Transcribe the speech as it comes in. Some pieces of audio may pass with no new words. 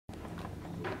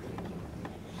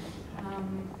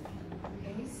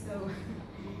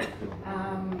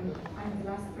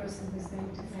person who's going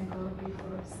to thank all of you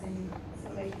for staying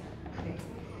so late. Okay.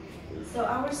 So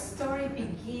our story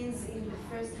begins in the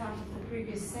first half of the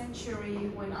previous century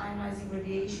when ionizing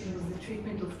radiation was the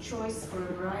treatment of choice for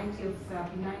a variety of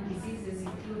benign diseases,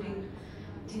 including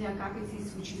tinea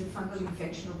capitis, which is a fungal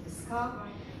infection of the scalp.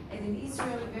 And in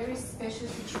Israel, a very special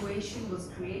situation was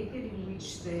created in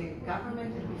which the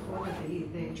government and before that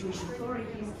the Jewish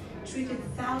authorities treated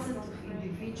thousands of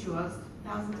individuals,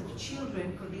 thousands of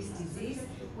children for this disease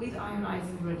with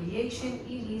ionizing radiation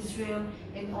in Israel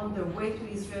and on their way to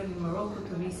Israel, in Morocco,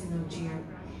 Tunis, and Algeria.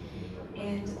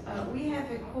 And we have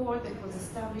a court that was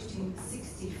established in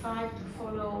 '65 to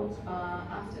follow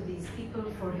after these people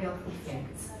for health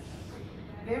effects.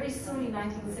 Very soon, in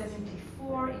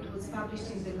 1974, it was published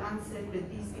in the Lancet that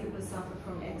these people suffer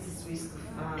from excess risk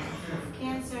of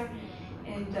cancer.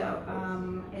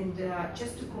 And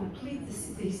just to complete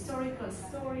the historical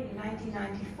story, in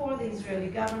 1994, the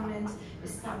Israeli government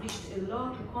established a law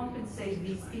to compensate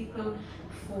these people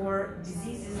for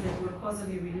diseases that were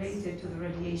causally related to the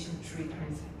radiation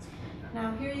treatment. Now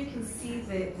here you can see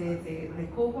the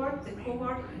cohort. The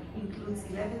cohort includes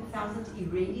 11,000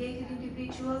 irradiated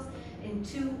individuals and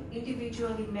 2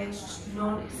 individually matched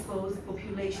non-exposed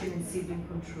population and sibling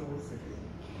controls.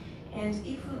 And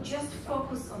if we just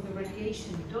focus on the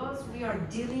radiation dose, we are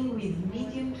dealing with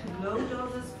medium to low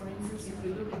doses. For instance, if we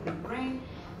look at the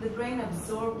brain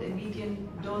absorbed a median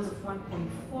dose of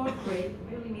 1.4 gray,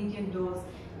 really median dose,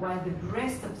 while the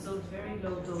breast absorbed very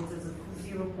low doses of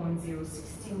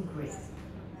 0.016 gray.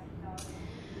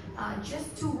 Just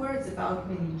 2 words about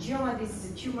meningioma. This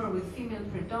is a tumor with female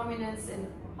predominance, and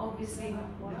obviously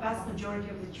the vast majority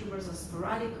of the tumors are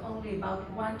sporadic. Only about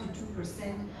 1 to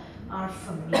 2% are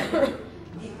familiar.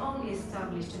 The only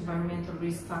established environmental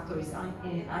risk factor is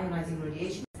ionizing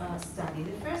radiation study.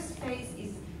 The first phase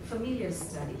is familial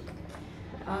study.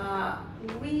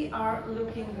 We are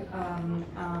looking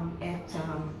at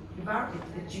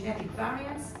genetic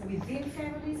variants within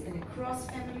families and across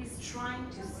families, trying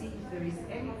to see if there is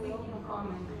anything in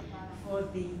common for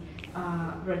the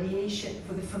radiation,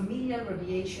 for the familial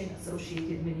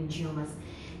radiation-associated meningiomas.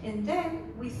 And then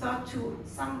we thought to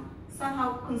somehow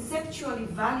conceptually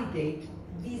validate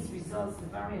these results, the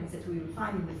variants that we will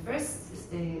find in the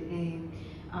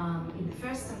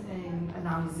first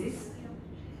analysis,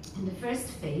 in the first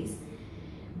phase,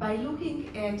 by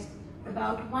looking at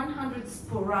about 100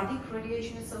 sporadic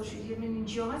radiation-associated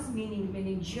meningiomas, meaning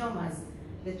meningiomas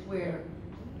that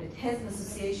has an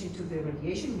association to the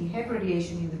radiation. We have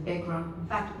radiation in the background,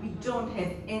 but we don't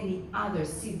have any other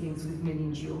siblings with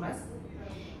meningiomas.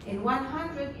 And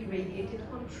 100 irradiated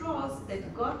controls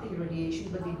that got the irradiation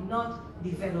but did not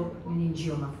develop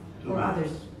meningioma or other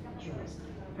tumors.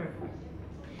 Perfect.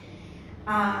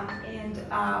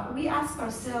 We ask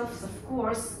ourselves, of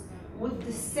course, would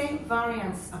the same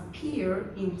variants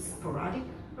appear in sporadic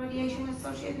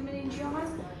radiation-associated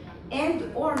meningiomas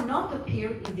and or not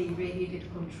appear in the irradiated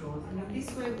controls? And in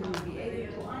this way, we will be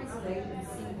able to isolate and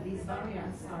see if these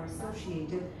variants are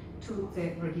associated to the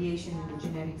radiation and the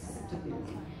genetic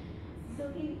susceptibility. So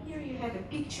here you have a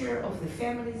picture of the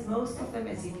families. Most of them,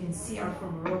 as you can see, are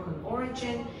from Moroccan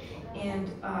origin. And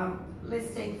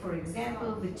let's take, for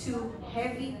example, the 2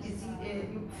 heavy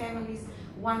families,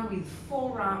 one with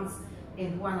 4 rams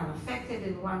and 1 unaffected,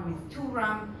 and one with 2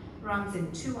 rams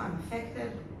and 2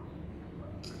 unaffected.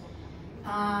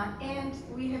 And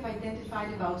we have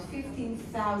identified about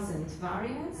 15,000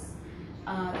 variants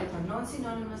that are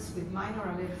non-synonymous with minor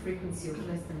allele frequency of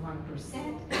less than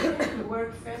 1%. We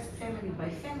work first family by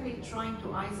family, trying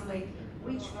to isolate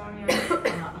which variants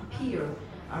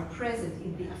are present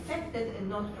in the affected and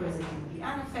not present in the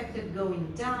unaffected,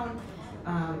 going down.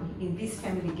 In this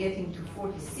family, getting to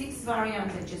 46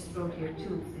 variants. I just wrote here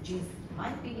 2 of the genes that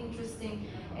might be interesting,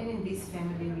 and in this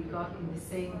family, we got in the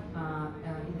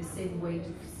same way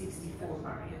to 64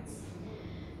 variants.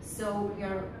 So we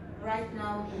are right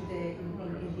now in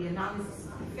the analysis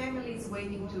of the families,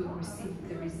 waiting to receive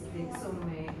the exome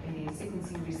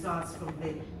sequencing results from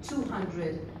the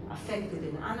 200 affected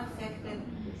and unaffected.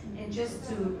 And just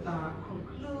to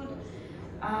conclude,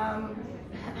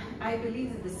 I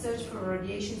believe that the search for a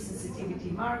radiation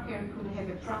sensitivity marker could have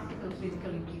a practical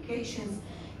clinical implications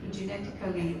in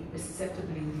genetically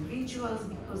susceptible individuals,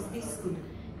 because this could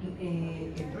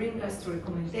bring us to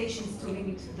recommendations to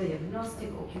limit diagnostic,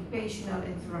 occupational,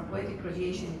 and therapeutic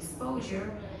radiation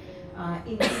exposure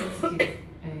in sensitive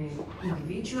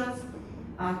individuals,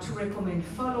 to recommend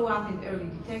follow-up and early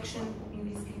detection in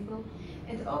these people,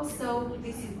 And also,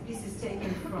 this is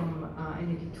taken from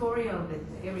an editorial that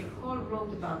Eric Hall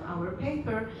wrote about our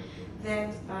paper,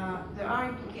 that there are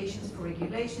implications for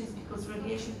regulations because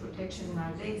radiation protection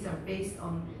nowadays are based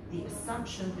on the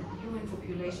assumption that the human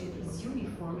population is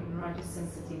uniform in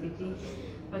radiosensitivity.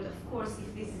 But of course,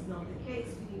 if this is not the case,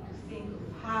 we need to think of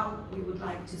how we would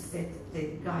like to set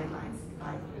the guidelines,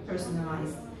 like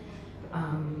personalized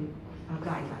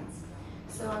guidelines.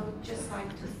 So I would just like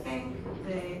to thank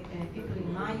the people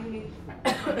in my unit,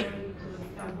 primarily to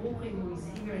Vital Bruchim, who is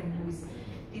here and who is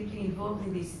deeply involved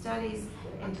in these studies,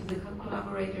 and to the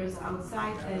collaborators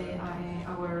outside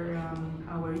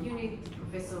our unit,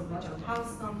 Professor Richard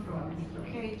Halston from the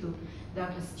UK, to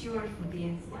Dr. Stewart from the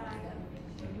NCI,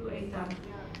 to you, Eitan,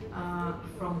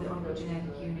 from the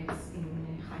oncogenetic units in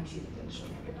Chaim, Sheba.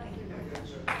 Thank you very much.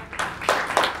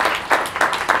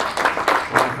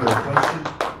 Time for a question?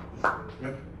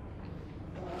 Yep.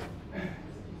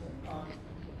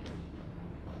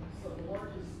 So the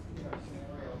largest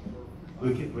scenario for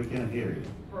We can't hear you.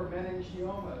 for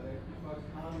meningioma, the most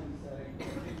common setting for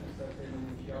treatment-associated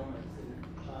meningioma is in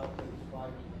childhood 5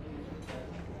 to 8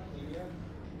 that's leukemia.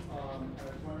 I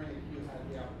was wondering if you had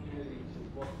the opportunity to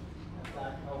look at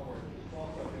that cohort. It's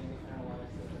also being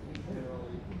analyzed as I think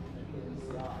generally in the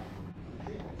NCI. The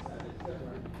treatment set is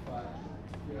different, but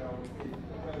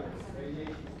whether it's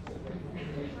radiation specific,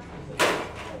 radiation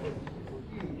specific,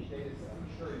 huge data set.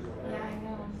 I'm sure you're aware. Yeah,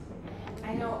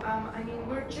 I know. I mean,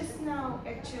 we're just now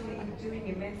actually doing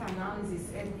a meta-analysis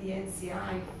at the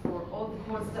NCI for all the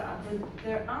cohorts.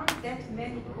 There aren't that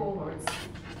many cohorts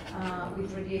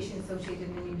with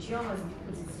radiation-associated meningiomas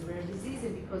because it's a rare disease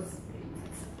and because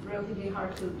it's relatively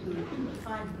hard to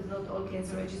find because not all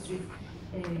cancer registries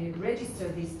register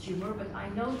this tumor. But I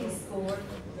know this cohort.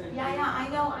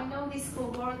 I know this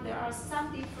cohort. There are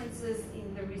some differences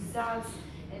in the results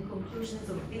and conclusions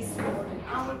of this cohort and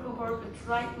our cohort, but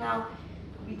right now,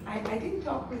 I didn't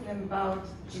talk with them about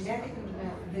genetic,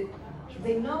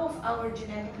 they know of our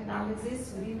genetic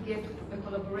analysis. We didn't get a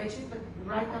collaboration, but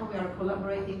right now we are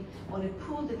collaborating on a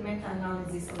pooled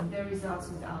meta-analysis on their results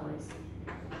with ours.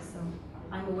 So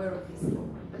I'm aware of this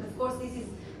cohort. But of course,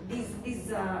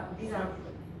 these are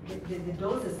the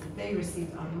doses that they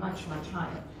received are much, much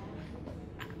higher.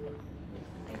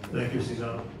 Thank you,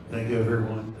 Siegal. Thank you,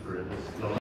 everyone, for this.